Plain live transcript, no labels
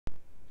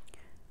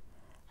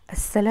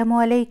আসসালামু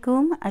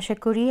আলাইকুম। আশা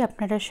করি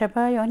আপনারা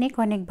সবাই অনেক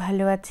অনেক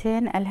ভালো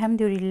আছেন।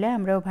 আলহামদুলিল্লাহ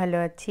আমরাও ভালো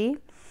আছি।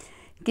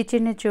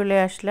 কিচেনে চলে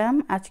আসলাম।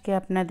 আজকে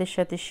আপনাদের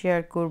সাথে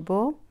শেয়ার করব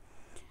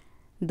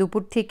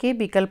দুপুর থেকে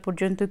বিকাল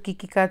পর্যন্ত কি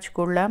কি কাজ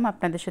করলাম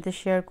আপনাদের সাথে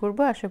শেয়ার করব।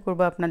 আশা করব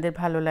আপনাদের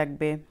ভালো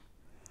লাগবে।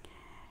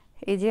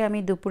 এই যে আমি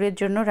দুপুরের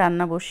জন্য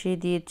রান্না বসিয়ে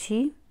দিয়েছি।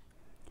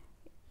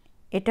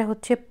 এটা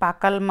হচ্ছে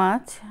পাকাল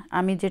মাছ।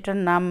 আমি যেটার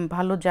নাম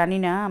ভালো জানি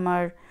না,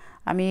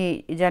 আমি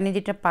জানি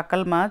যেটা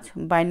পাকাল মাছ,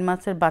 বাইন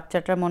মাছের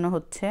বাচ্চাটা মনে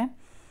হচ্ছে।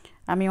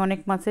 আমি অনেক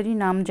মাছেরই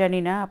নাম জানি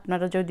না।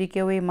 আপনারা যদি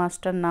কেউ এই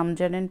মাছটার নাম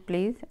জানেন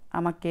প্লিজ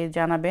আমাকে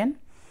জানাবেন।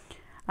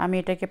 আমি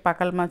এটাকে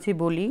পাকাল মাছই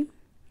বলি।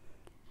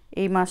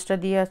 এই মাছটা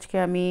দিয়ে আজকে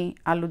আমি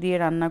আলু দিয়ে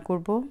রান্না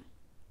করব।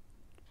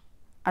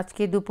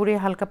 আজকে দুপুরে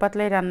হালকা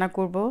পাতলাই রান্না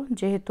করব,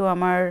 যেহেতু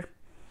আমার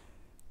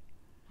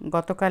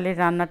গতকালের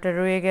রান্নাটা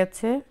রয়ে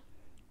গেছে।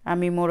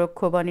 আমি মোরগ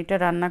খোবানিটা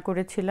রান্না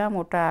করেছিলাম,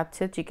 ওটা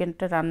আছে,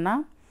 চিকেনটা রান্না,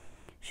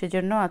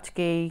 সেজন্য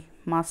আজকে এই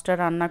মাছটা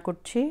রান্না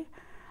করছি।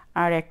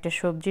 আর একটা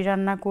সবজি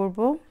রান্না করব।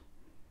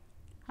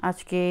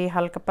 আজকে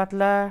হালকা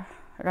পাতলা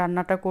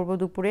রান্নাটা করব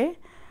দুপুরে,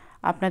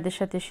 আপনাদের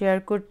সাথে শেয়ার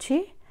করছি।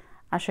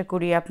 আশা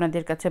করি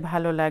আপনাদের কাছে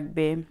ভালো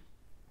লাগবে।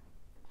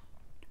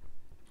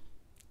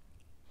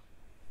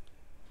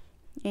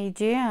 এই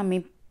যে আমি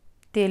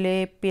তেলে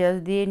পেঁয়াজ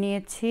দিয়ে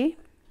নিয়েছি।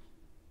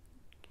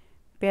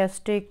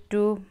 পেঁয়াজটা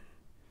একটু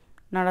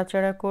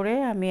নাড়াচাড়া করে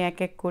আমি এক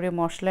এক করে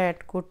মশলা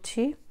অ্যাড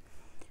করছি।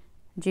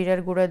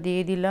 জিরার গুঁড়া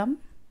দিয়ে দিলাম,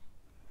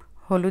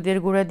 হলুদের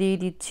গুঁড়া দিয়ে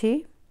দিচ্ছি,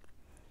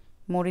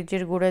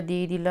 মরিচের গুঁড়া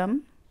দিয়ে দিলাম,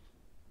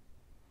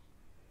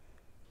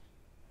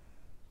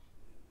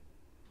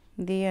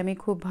 দিয়ে আমি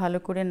খুব ভালো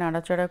করে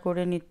নাড়াচাড়া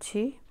করে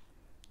নিচ্ছি।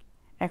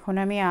 এখন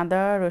আমি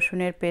আদা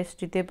রসুনের পেস্ট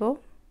দেব।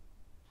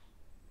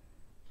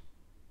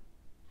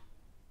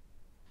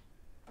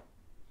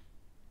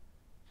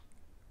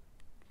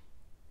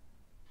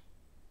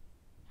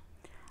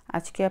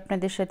 আজকে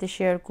আপনাদের সাথে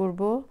শেয়ার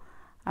করব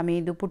আমি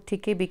দুপুর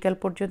থেকে বিকাল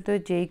পর্যন্ত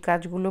যেই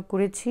কাজগুলো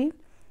করেছি,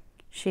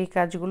 সেই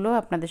কাজগুলো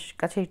আপনাদের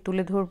কাছে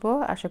তুলে ধরব।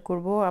 আশা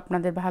করব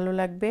আপনাদের ভালো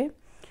লাগবে।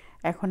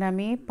 এখন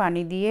আমি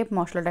পানি দিয়ে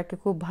মশলাটাকে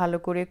খুব ভালো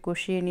করে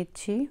কষিয়ে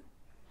নিচ্ছি।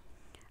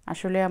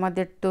 আসলে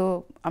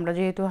আমরা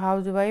যেহেতু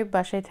হাউসওয়াইফ,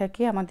 বাসায়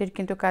থাকি, আমাদের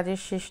কিন্তু কাজের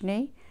শেষ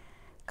নেই।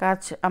 কাজ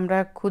আমরা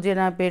খুঁজে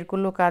না বের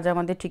করলেও কাজ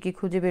আমাদের ঠিকই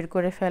খুঁজে বের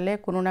করে ফেলে,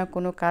 কোনো না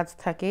কোনো কাজ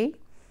থাকেই।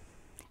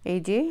 এই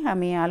যে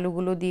আমি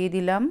আলুগুলো দিয়ে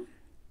দিলাম,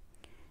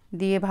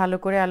 দিয়ে ভালো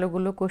করে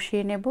আলুগুলো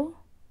কষিয়ে নেব।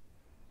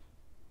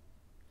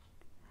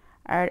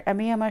 আর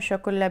আমি আমার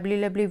সকল লাভলি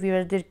লাভলি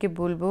ভিউয়ার্সদেরকে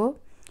বলবো,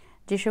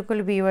 যে সকল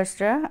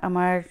ভিউয়ার্সরা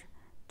আমার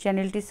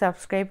চ্যানেলটি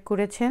সাবস্ক্রাইব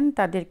করেছেন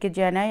তাদেরকে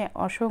জানাই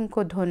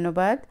অসংখ্য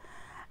ধন্যবাদ।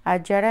 আর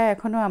যারা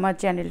এখনও আমার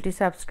চ্যানেলটি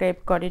সাবস্ক্রাইব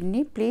করেননি,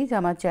 প্লিজ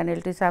আমার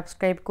চ্যানেলটি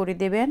সাবস্ক্রাইব করে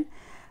দেবেন।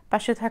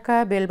 পাশে থাকা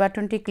বেল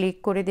বাটনটি ক্লিক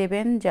করে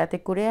দেবেন, যাতে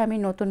করে আমি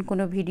নতুন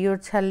কোনো ভিডিও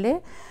ছাড়লে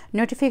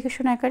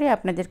নোটিফিকেশন আকারে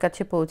আপনাদের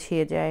কাছে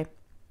পৌঁছিয়ে যায়।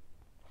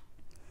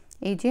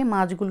 এই যে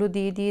মাছগুলো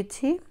দিয়ে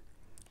দিয়েছি।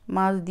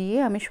 মাছ দিয়ে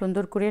আমি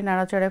সুন্দর করে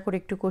নাড়াচাড়া করে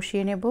একটু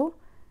কষিয়ে নেব।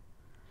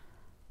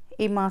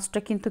 এই মাছটা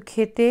কিন্তু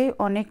খেতে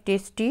অনেক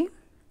টেস্টি।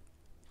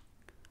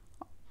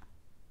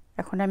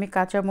 এখন আমি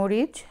কাঁচা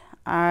মরিচ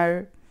আর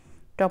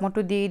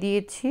টমেটো দিয়ে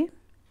দিয়েছি।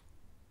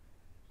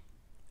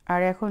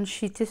 আর এখন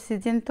শীতের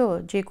সিজন তো,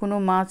 যে কোনো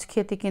মাছ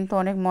খেতে কিন্তু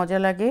অনেক মজা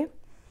লাগে।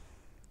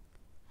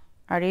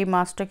 আর এই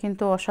মাছটা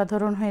কিন্তু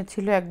অসাধারণ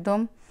হয়েছিল, একদম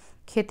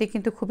খেতে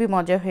কিন্তু খুবই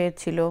মজা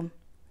হয়েছিল।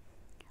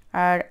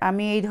 আর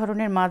আমি এই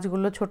ধরনের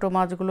মাছগুলো, ছোট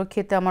মাছগুলো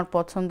খেতে আমার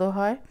পছন্দ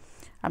হয়,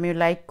 আমি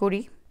লাইক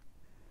করি।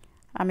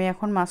 আমি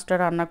এখন মাছটা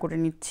রান্না করে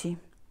নিচ্ছি।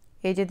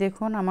 এই যে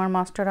দেখুন আমার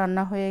মাছটা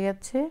রান্না হয়ে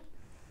গেছে।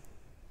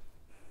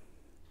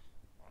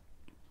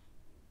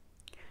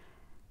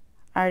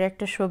 আর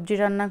একটা সবজি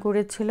রান্না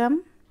করেছিলাম,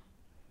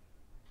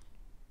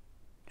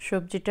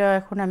 সবজিটা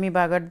এখন আমি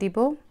বাগার দিব।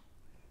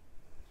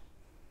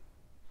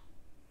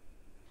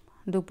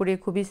 দুপুরে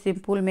খুবই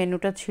সিম্পল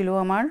মেনুটা ছিল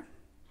আমার।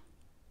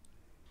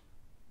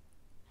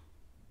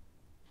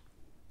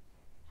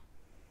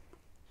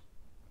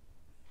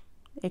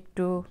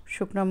 একটু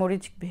শুকনো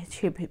মরিচ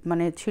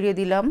ছিঁড়ে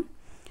দিলাম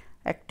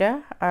একটা,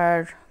 আর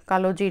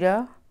কালো জিরা,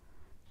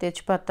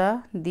 তেজপাতা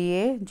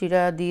দিয়ে,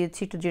 জিরা দিয়েছি,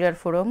 একটু জিরার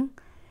ফোড়ন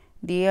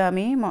দিয়ে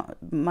আমি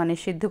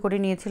সিদ্ধ করে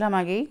নিয়েছিলাম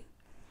আগেই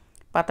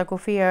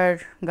পাতাকপি আর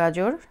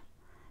গাজর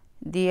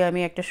দিয়ে।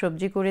 আমি একটা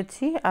সবজি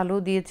করেছি, আলু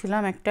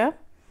দিয়েছিলাম একটা,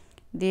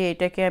 দিয়ে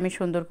এটাকে আমি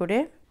সুন্দর করে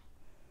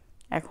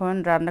এখন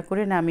রান্না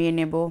করে নামিয়ে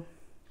নেব।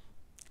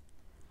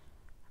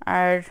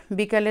 আর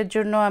বিকালের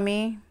জন্য আমি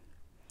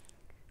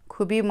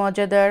খুবই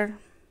মজাদার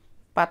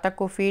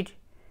পাতাকপির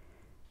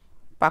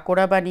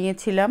পাকোড়া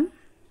বানিয়েছিলাম।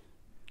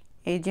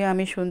 এই যে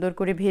আমি সুন্দর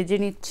করে ভেজে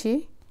নিচ্ছি,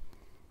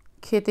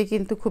 খেতে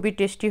কিন্তু খুবই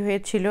টেস্টি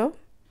হয়েছিল।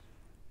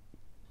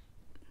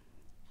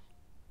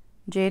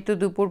 যেহেতু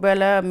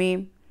দুপুরবেলা আমি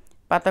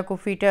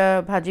পাতাকপিটা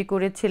ভাজি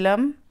করেছিলাম,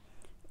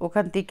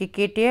 ওখান থেকে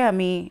কেটে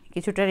আমি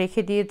কিছুটা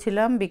রেখে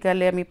দিয়েছিলাম।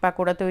 বিকালে আমি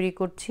পাকোড়া তৈরি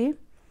করছি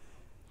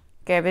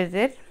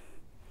ক্যাবেজের,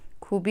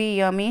 খুবই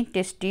ইয়ামি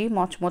টেস্টি,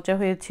 মচমচা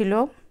হয়েছিল।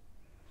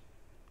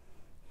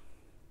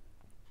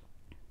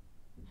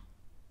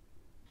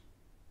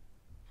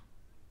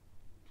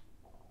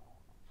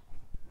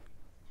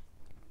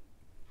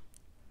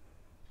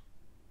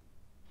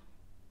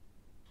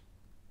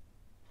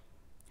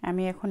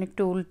 আমি এখন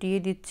একটু উল্টিয়ে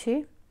দিচ্ছি।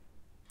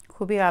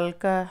 খুবই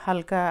হালকা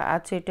হালকা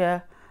আছে, এটা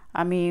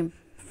আমি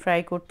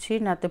ফ্রাই করছি,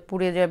 নাতে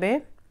পুড়ে যাবে।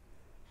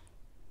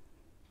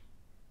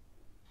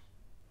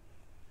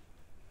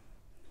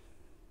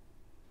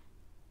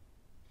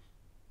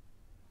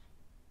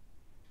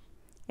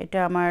 এটা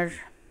আমার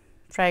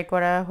ফ্রাই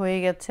করা হয়ে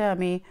গেছে,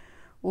 আমি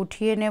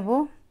উঠিয়ে নেব।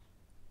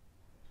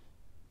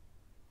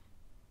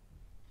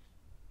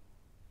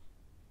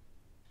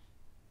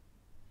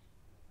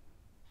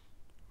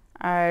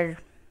 আর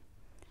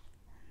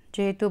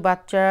যেহেতু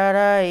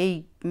বাচ্চারা এই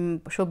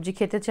সবজি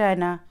খেতে চায়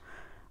না,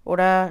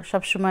 ওরা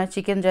সবসময়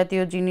চিকেন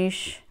জাতীয় জিনিস,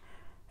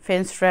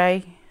 ফ্রেঞ্চ ফ্রাই,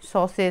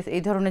 সসেস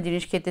এই ধরনের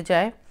জিনিস খেতে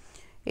চায়।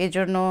 এই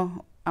জন্য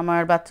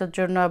আমার বাচ্চার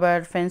জন্য আবার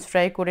ফ্রেঞ্চ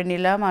ফ্রাই করে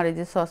নিলাম, আর এই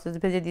যে সসেস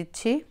ভেজে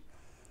দিচ্ছি,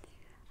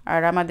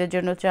 আর আমাদের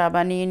জন্য চা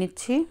বানিয়ে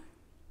নিচ্ছি।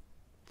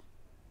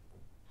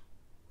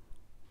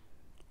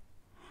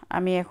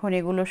 আমি এখন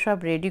এগুলো সব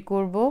রেডি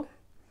করব।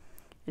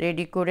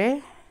 রেডি করে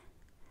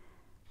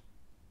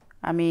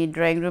আমি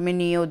ড্রয়িং রুমে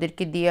নিয়ে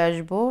ওদেরকে দিয়ে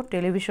আসবো।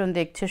 টেলিভিশন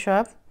দেখছে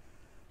সব,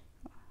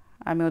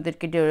 আমি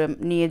ওদেরকে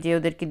নিয়ে যেয়ে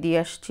ওদেরকে দিয়ে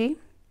আসছি।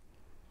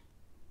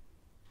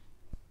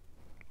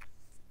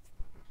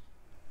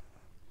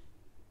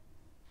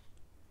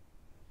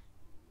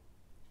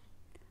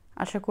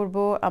 আশা করব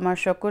আমার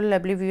সকল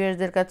লাভলি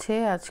ভিউয়ার্সদের কাছে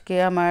আজকে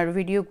আমার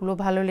ভিডিওগুলো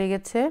ভালো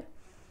লেগেছে।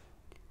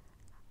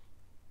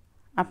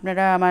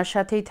 আপনারা আমার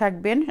সাথেই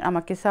থাকবেন,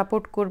 আমাকে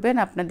সাপোর্ট করবেন,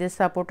 আপনাদের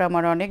সাপোর্ট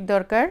আমার অনেক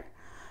দরকার।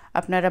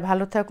 আপনারা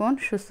ভালো থাকুন,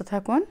 সুস্থ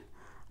থাকুন,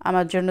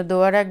 আমার জন্য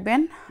দোয়া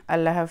রাখবেন।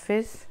 আল্লাহ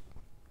হাফেজ।